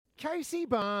Casey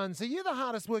Barnes, are you the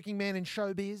hardest working man in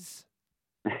showbiz?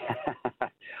 I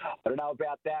don't know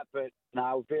about that, but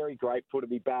no, very grateful to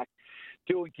be back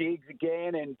doing gigs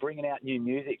again and bringing out new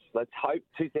music. Let's hope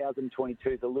 2022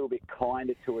 is a little bit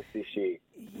kinder to us this year.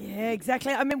 Yeah,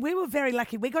 exactly. I mean, we were very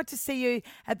lucky. We got to see you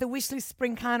at the Wishlist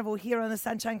Spring Carnival here on the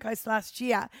Sunshine Coast last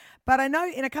year. But I know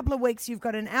in a couple of weeks you've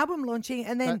got an album launching,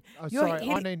 and then I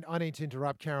need to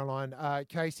interrupt Caroline.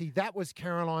 Casey, that was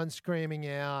Caroline screaming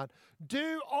out,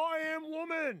 "Do I am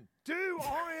woman? Do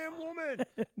I am woman?"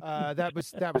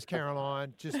 That was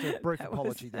Caroline. Just a brief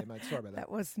apology there, mate. Sorry about that.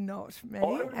 That was not me,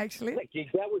 actually.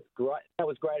 That was great. That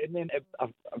was great. And then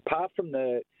apart from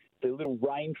the little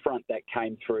rain front that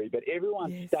came through, but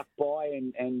everyone stuck by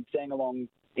and sang along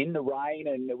in the rain,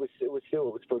 and it was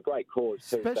for a great cause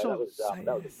too. So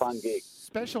that was a fun gig.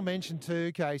 Special mention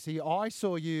too, Casey. I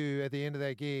saw you at the end of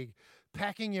that gig,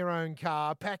 packing your own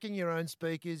car, packing your own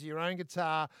speakers, your own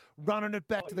guitar, running it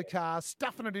back to the car,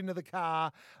 stuffing it into the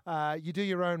car. You do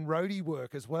your own roadie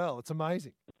work as well. It's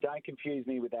amazing. Don't confuse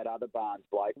me with that other Barnes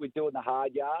bloke. We're doing the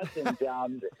hard yards, and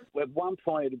at one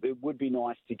point it would be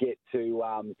nice to get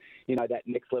to that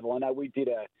next level. I know we did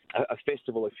a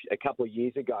festival a couple of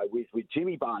years ago with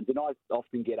Jimmy Barnes, and I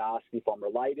often get asked if I'm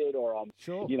related or I'm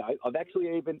sure. I've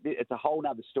actually it's a whole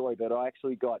other story, but I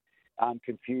actually got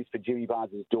confused for Jimmy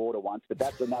Barnes' daughter once, but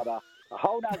that's a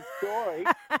whole nother story.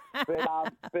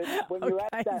 But when you're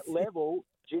at that level,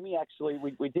 Jimmy actually,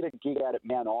 we did a gig out at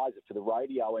Mount Isa for the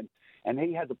rodeo, and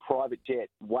he has a private jet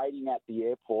waiting at the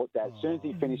airport that as soon as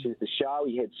he finishes the show,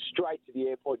 he heads straight to the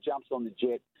airport, jumps on the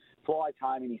jet, flies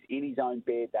home, and he's in his own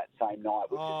bed that same night,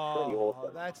 which is pretty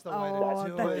awesome. That's the way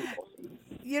to do it.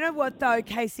 You know what, though,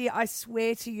 Casey? I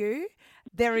swear to you,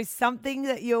 there is something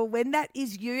that when that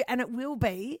is you, and it will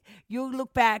be, you'll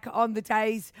look back on the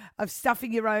days of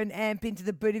stuffing your own amp into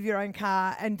the boot of your own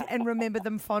car and remember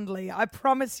them fondly. I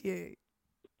promise you.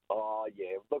 Oh,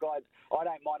 yeah. Look, I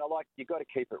don't mind. You got to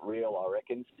keep it real, I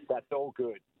reckon. That's all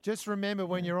good. Just remember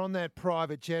when you're on that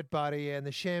private jet, buddy, and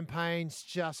the champagne's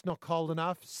just not cold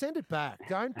enough, send it back.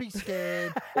 Don't be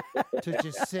scared to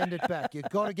just send it back. You've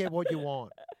got to get what you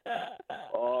want.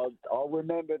 Oh, I'll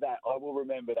remember that. I will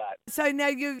remember that. So now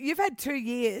you've had 2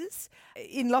 years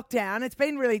in lockdown. It's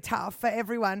been really tough for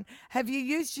everyone. Have you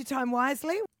used your time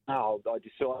wisely? Oh, I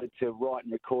decided to write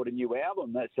and record a new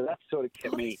album. So that sort of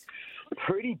kept me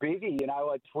pretty busy.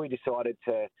 We decided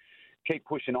to keep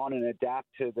pushing on and adapt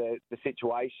to the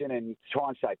situation and try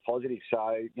and stay positive. So,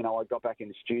 I got back in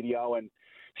the studio and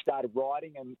started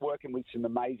writing and working with some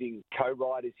amazing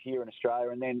co-writers here in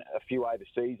Australia and then a few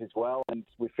overseas as well. And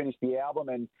we finished the album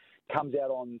and comes out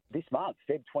on this month,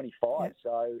 Feb 25. Yep.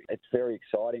 So it's very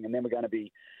exciting. And then we're going to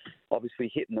be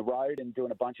obviously hitting the road and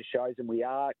doing a bunch of shows. And we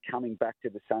are coming back to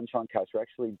the Sunshine Coast. We're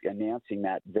actually announcing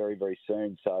that very, very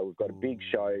soon. So we've got a big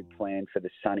show planned for the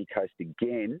sunny coast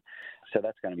again. So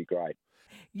that's going to be great.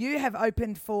 You have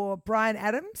opened for Bryan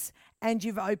Adams and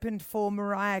you've opened for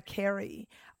Mariah Carey.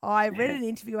 I read an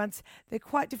interview once. They're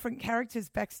quite different characters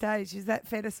backstage. Is that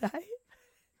fair to say?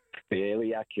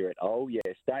 Fairly accurate. Oh,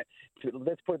 yes.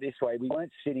 Let's put it this way. We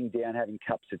weren't sitting down having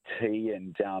cups of tea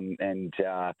and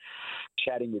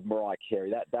chatting with Mariah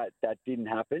Carey. That didn't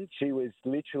happen. She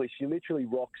literally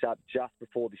rocks up just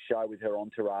before the show with her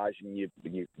entourage, and you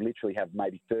literally have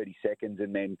maybe 30 seconds,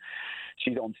 and then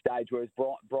she's on stage. Whereas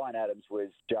Bryan Adams was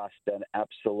just an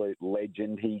absolute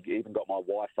legend. He even got my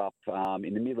wife up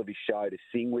in the middle of his show to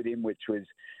sing with him,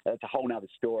 that's a whole nother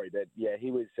story. But yeah, he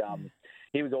was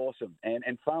awesome.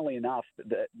 And funnily enough,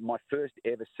 my first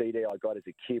ever CD I got as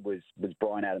a kid was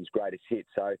Bryan Adams' Greatest Hits.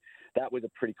 So that was a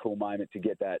pretty cool moment to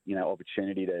get that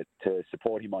opportunity to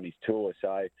support him on his tour.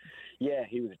 So yeah,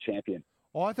 he was a champion.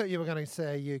 Oh, I thought you were going to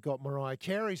say you got Mariah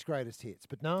Carey's Greatest Hits,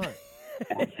 but no.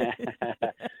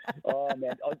 Oh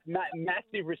man,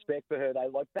 massive respect for her though.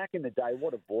 Like back in the day,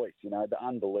 what a voice,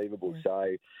 unbelievable.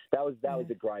 So that was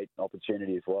a great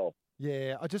opportunity as well.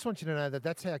 Yeah, I just want you to know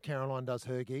that's how Caroline does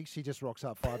her gigs. She just rocks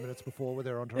up 5 minutes before with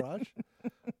her entourage.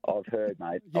 I've heard,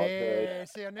 mate. Yeah, I've heard.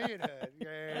 See, I knew you'd heard. Yeah,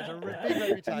 it's a big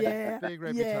reputation. Big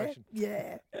reputation.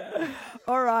 Yeah.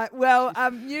 All right. Well,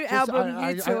 new album,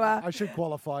 new tour. I should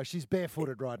qualify. She's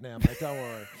barefooted right now, mate. Don't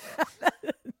worry.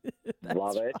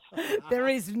 Love it. There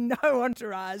is no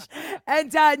entourage.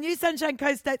 And new Sunshine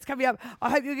Coast dates coming up.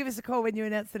 I hope you'll give us a call when you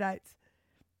announce the dates.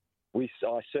 I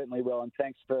certainly will, and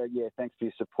thanks for your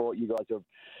support. You guys have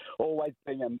always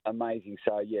been amazing.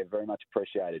 So yeah, very much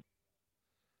appreciated.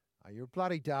 Oh, you're a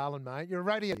bloody darling, mate. You're a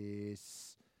radio.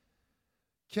 Yes.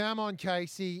 Come on,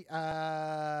 Casey. So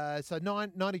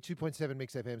 92.7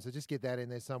 Mix FM. So just get that in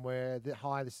there somewhere.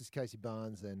 Hi, this is Casey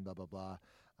Barnes and blah blah blah.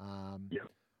 Yeah.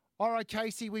 All right,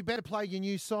 Casey, we better play your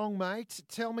new song, mate.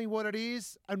 Tell me what it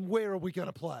is and where are we going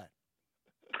to play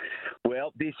it?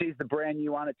 Well, this is the brand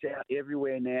new one. It's out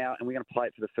everywhere now, and we're going to play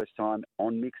it for the first time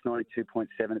on Mix 92.7.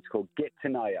 It's called Get to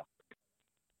Know Ya.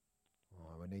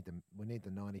 Oh, we need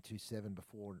the 92.7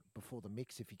 before the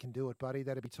mix. If you can do it, buddy,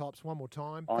 that'd be tops. One more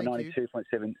time. On Thank you.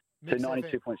 92.7 to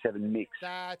 92.7 Mix.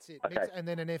 That's it. Okay. Mix, and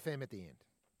then an FM at the end.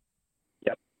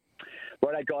 Yep.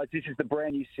 Righto, guys, this is the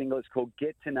brand new single. It's called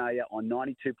Get to Know Ya on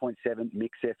 92.7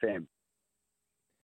 Mix FM.